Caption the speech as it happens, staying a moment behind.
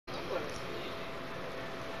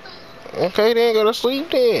Okay, then go to sleep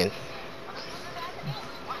then.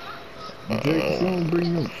 Jake, someone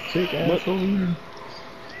bring your sick ass over here.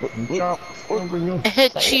 And chop, someone bring your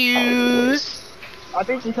Hit you. I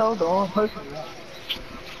think you told the wrong person.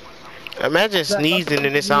 Imagine Zach, I sneezing think and it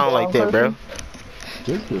you the sound like wrong that, bro. person.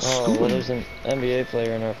 Jake was Oh, well, scooting. there's an NBA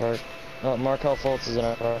player in our park. Markelle Fultz is in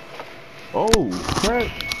our park. Oh, crap.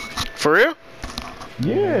 For real?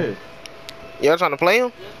 Yeah, Y'all trying to play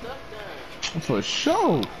him? for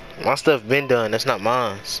sure. My stuff been done. That's not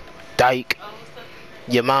mine. Dyke.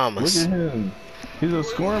 Your Look mama's. at him. He's a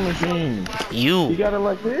scoring machine. He You. got it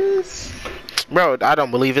like this. Bro, I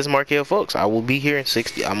don't believe it's Markelle Fultz. I will be here in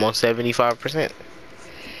 60. I'm on 75%.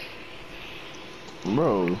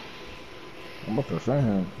 Bro, I'm about to friend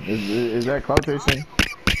him. Is that cloud chasing?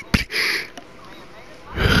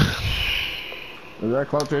 Is that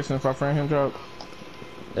cloud chasing if I friend him, drop?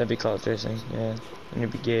 That'd be clout chasing, yeah. And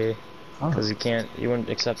he'd be gay. Oh. Because he wouldn't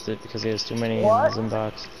accept it because he has too many in What? his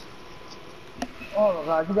inbox. Oh my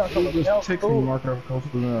god, you got He something just else. texting Markelle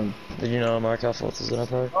Fultz. Did you know Markelle Fultz is in our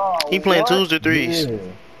park? He Oh, playing what? twos or threes. Yeah.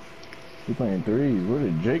 He playing threes. Where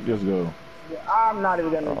did Jake just go? Yeah, I'm not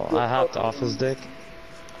even gonna. Oh, I hopped off his dick.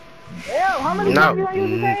 Damn, how many No. times you gonna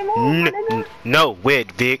use the same move, my nigga? No,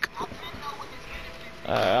 wed, Vic.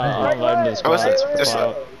 I'll invite him to the Oh, squad. It's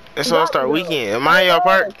clout. it's All-Star Weekend. Am I in your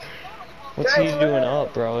park? What's he doing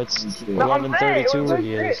up, bro? It's No, I'm saying, it 11:32 was where good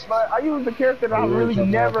he shit, is. but I use the character that I really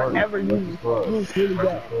never ever use. Use really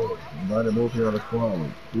bad. Invited both of y'all to squad.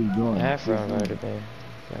 Who's joining? Afro invited me.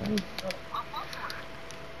 Okay.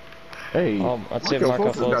 Hey, I'd say Markelle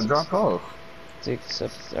Markelle Fultz got Fultz dropped off.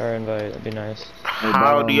 accept our invite. That'd be nice. Hey,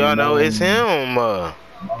 How do y'all know it's him?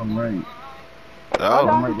 Bottom right. I Oh,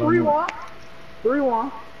 got you 3-1.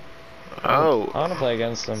 3-1. oh, I want to play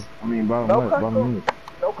against him. I mean, bottom No left, bottom custom. left.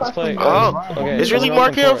 No Let's play. custom. Oh, Okay, it's really there's an open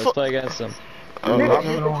Markelle court. Let's play against him. oh, Nigga,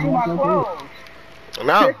 okay. you can see my clothes.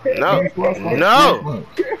 No, no, no.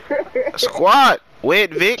 Squad,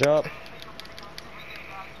 wed, Vic. Drop.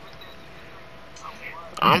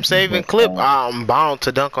 I'm saving clip. I'm bound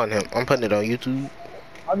to dunk on him. I'm putting it on YouTube.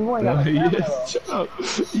 I just want to get Yes, Chop.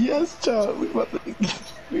 Yes, Chop. We about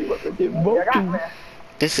to get I both. got that.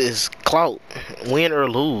 This is clout. Win or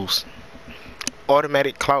lose.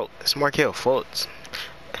 Automatic clout. It's Markelle Fultz.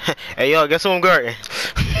 Hey, y'all, guess who I'm guarding?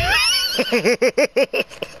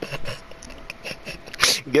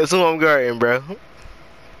 Guess who I'm guarding, bro?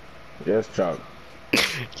 Yes, Chop.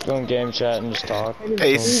 Just go in game chat and just talk.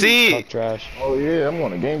 Hey, see. Talk trash. Oh yeah, I'm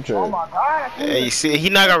on a game chat. Oh my god. Hey, see, he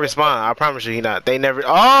not gonna respond. I promise you, he not. They never.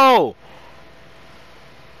 Oh.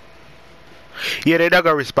 Yeah, they not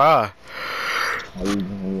gonna respond. We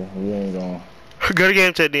ain't gonna. Go to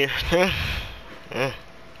game chat then.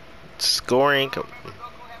 Scoring.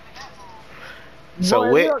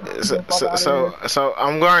 So so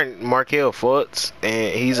I'm guarding Markelle Fultz,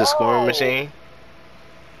 and he's a scoring machine.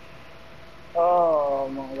 Oh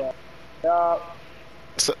my god.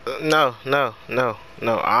 So, no.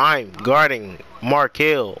 I'm guarding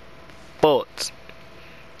Markelle Fultz.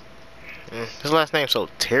 His last name's so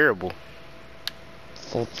terrible.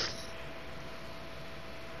 Fultz.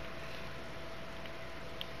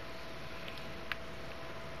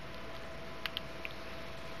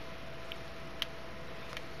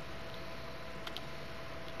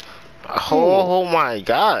 Oh my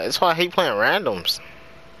god, that's why I hate playing randoms.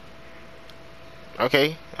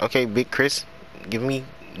 Okay, Big Chris, give me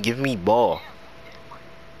ball.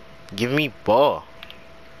 Give me ball.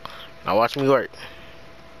 Now watch me work.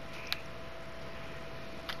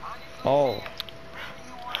 Oh.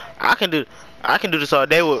 I can do this all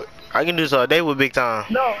day with Big Time.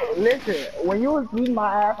 No, listen. When you was beating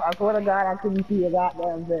my ass, I swear to God, I couldn't see a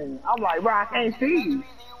goddamn thing. I'm like, bro, I can't see you.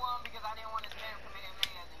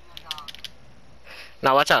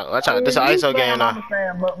 Now watch out. This is an ISO game now. I'm a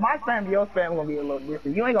fan, but my spam, your spam gonna be a little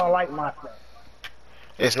different. You ain't gonna like my spam.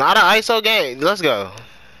 It's not an ISO game. Let's go.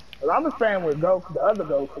 Cause I'm a fan with Goku, the other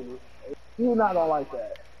Goku. You're not gonna like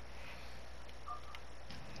that.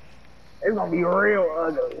 It's gonna be real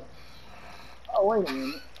ugly. Oh wait a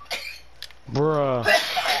minute. Bruh.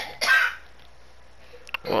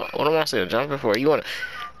 What am I saying? Jumping for you wanna?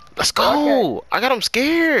 Let's go. Okay. I got him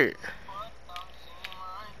scared.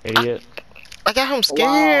 Idiot. I got him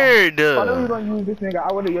scared. Wow. I knew you were gonna use this nigga.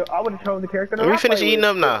 I would've chosen the character. Let me finish eating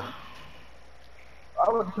up now.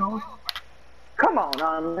 I would've chosen. Come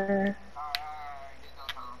on, man.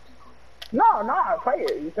 No, play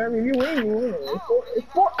it. You feel me? You win, you win. It's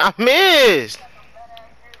four. I missed.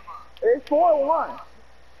 It's 4-1.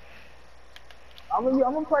 I'm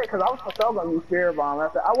gonna play because I was for sure gonna use Spirit Bomb.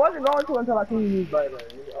 I wasn't going to until I seen you use Blade.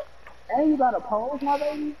 And you got a pose, my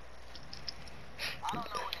baby.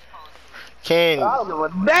 Can I don't give a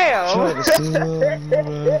damn. Try to steal,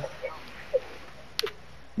 man.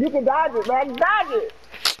 You can dodge it, man. Dodge it.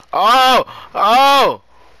 oh oh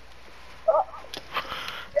Oh.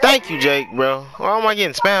 thank you, Jake, bro. Why am I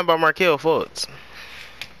getting spammed by Markelle Fultz?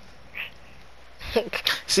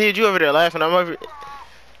 See you over there laughing. I'm over.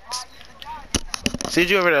 See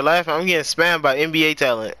you over there laughing. I'm getting spammed by NBA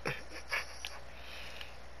talent.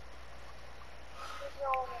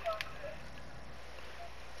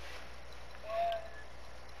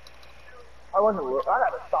 I wasn't. I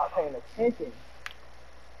gotta stop paying attention.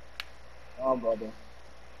 Oh, brother.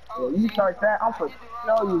 Yeah, you start that, I'm for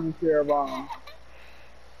sure you care about him.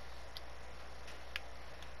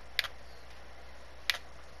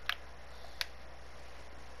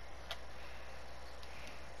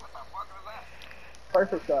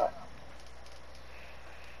 Perfect shot.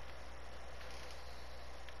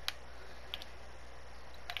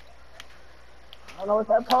 I don't know what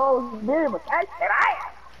that pose did, but that's it.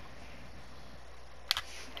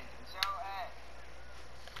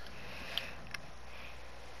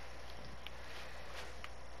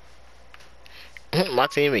 My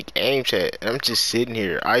team in game chat. I'm just sitting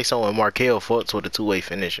here, ISO and Markelle Fultz with a two-way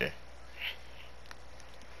finisher.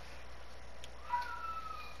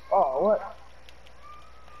 Oh, what?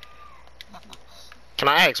 Can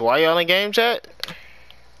I ask why y'all in game chat?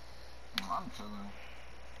 I'm chilling.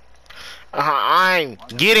 I'm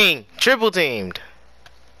getting triple teamed.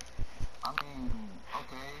 I mean,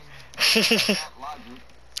 okay. That logic.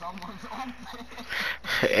 Someone's open.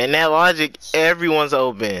 And that logic, everyone's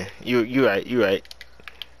open. You right.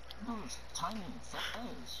 Dude's tiny and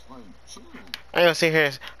fast. Like, chill. I ain't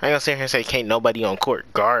gonna sit here and say can't nobody on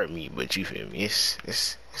court guard me, but you feel me? It's I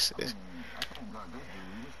can't guard this dude.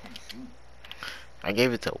 You just can't shoot. I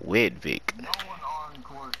gave it to Wid Vic. No one on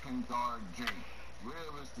court can guard Jake.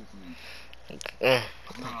 Realistically. No,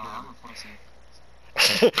 I'm a pussy.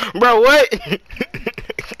 Bro, what? You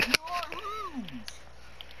are huge.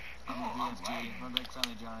 I'm a VFG. I'm a big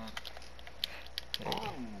funny giant.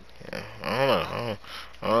 Oh. Yeah, I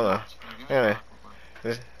don't know. Yeah,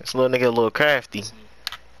 this little nigga a little crafty. You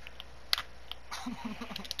can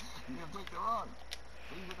take the run.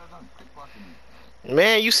 Leave it as I'm kickboxing you.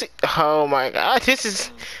 Man, you see? Oh my God, this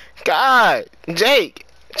is God, Jake,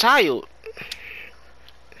 child.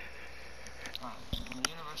 The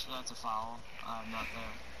university, that's a foul. I'm not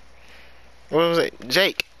there. What was it?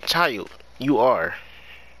 Jake, child, you are.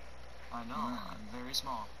 I know, I'm very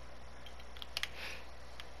small.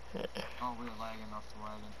 Oh, we were lagging off the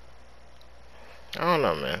wagon. I don't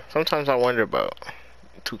know, man. Sometimes I wonder about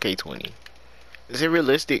 2K20. Is it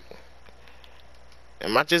realistic?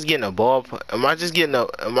 Am I just getting a ball? Am I just getting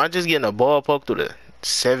a ball poked through the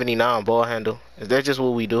 79 ball handle? Is that just what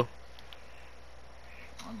we do?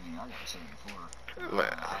 I mean, I got 74.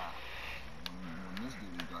 Man. When this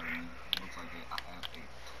dude guarded me, it looks like I have a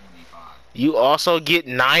 25. You also get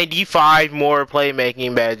 95 more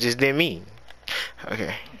playmaking badges than me.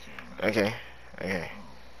 Okay. Okay.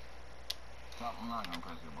 Stop, I'm not gonna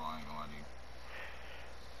press your ball, I ain't gonna lie to you.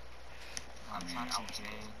 I'm toxic gay.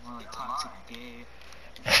 More like toxic gay.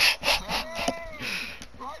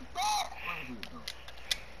 Like that! Let me see it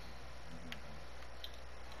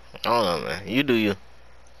though. I don't know, man. You do you.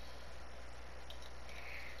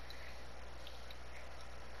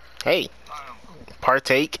 Hey,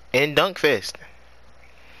 partake in Dunk Fest.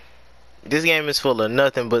 This game is full of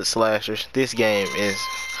nothing but slashers. This game is.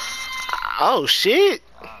 Oh shit!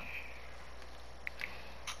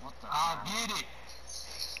 What the I hell? get it!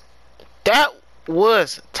 That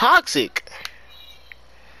was toxic.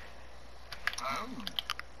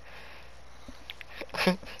 I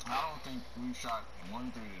don't think we shot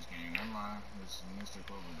 1-3 this game. Never mind. This Mr.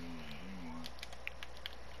 Clover dude was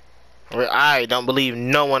doing one. I don't believe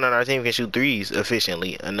no one on our team can shoot threes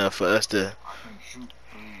efficiently enough for us to. I can shoot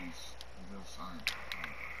threes. Just saying.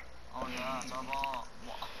 Oh yeah, it's our ball.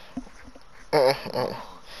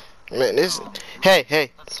 Man, this.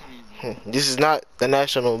 Hey. That's too easy. This is not the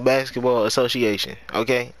National Basketball Association,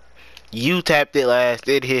 okay? You tapped it last.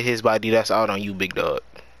 It hit his body. That's out on you, big dog.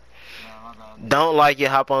 Yeah, my bad. Don't like it.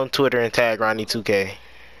 Hop on Twitter and tag Ronnie2K.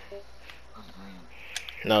 That's green.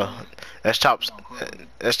 No, that's chops.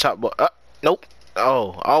 That's chop. Nope.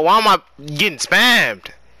 Oh, why am I getting spammed?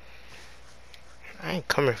 I ain't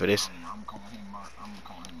coming for this. I'm calling him Markelle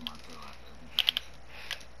after every position.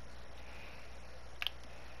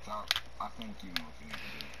 Chop, I think you know what you need to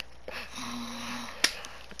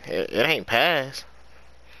do. It ain't pass.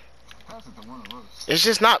 Pass it to one of us. It's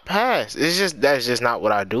just not pass. That's just not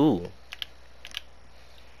what I do. Either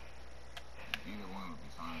one would be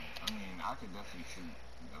fine. I mean, I could definitely shoot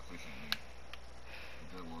efficiently.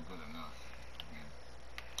 Good enough.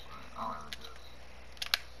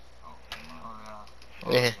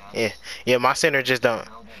 Yeah. My center just don't.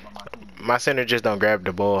 My center just don't grab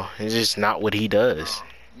the ball. It's just not what he does.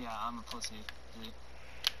 Yeah, I'm a pussy.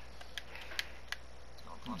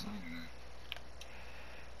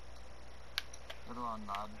 Good on,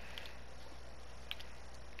 Nod.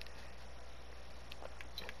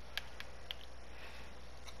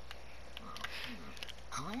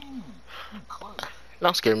 Green! Close.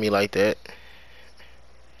 Don't scare me like that.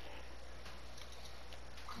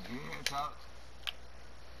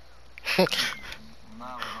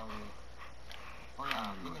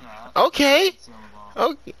 Okay.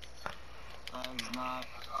 Okay.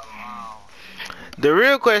 The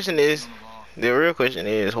real question is,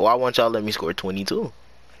 why won't y'all let me score 22?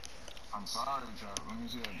 I'm sorry, Chuck. Let me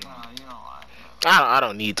see that. You know why. I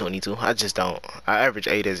don't need 22. I just don't. I average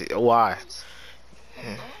 8 as it. Why?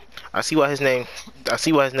 I see why his name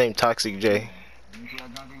Toxic J.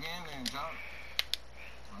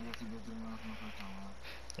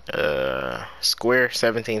 Square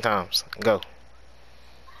 17 times. Go.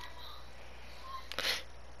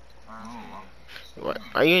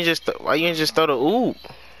 Why you just throw the ooh?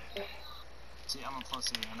 See, I'm a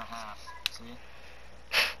pussy and a half. See?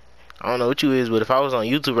 I don't know what you is, but if I was on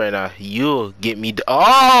YouTube right now, you'll get me.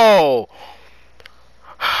 Oh!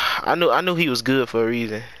 I knew he was good for a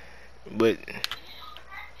reason, but.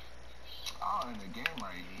 Oh, in the game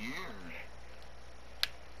right here.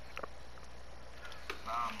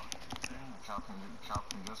 Calvin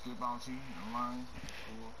just get bouncy. Never mind.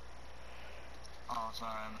 Cool. Oh,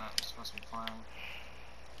 sorry, I'm not supposed to be playing.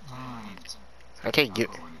 I can't get.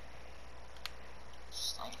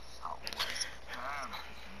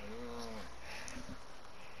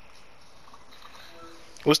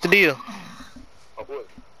 What's the deal?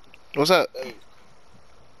 What's up? Hey,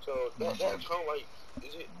 so that account, like,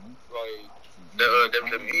 is it like the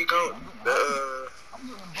WWE account?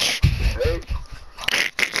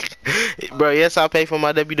 Bro, yes, I pay for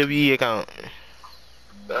my WWE account.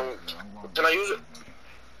 Can I use it?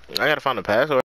 I gotta find the password.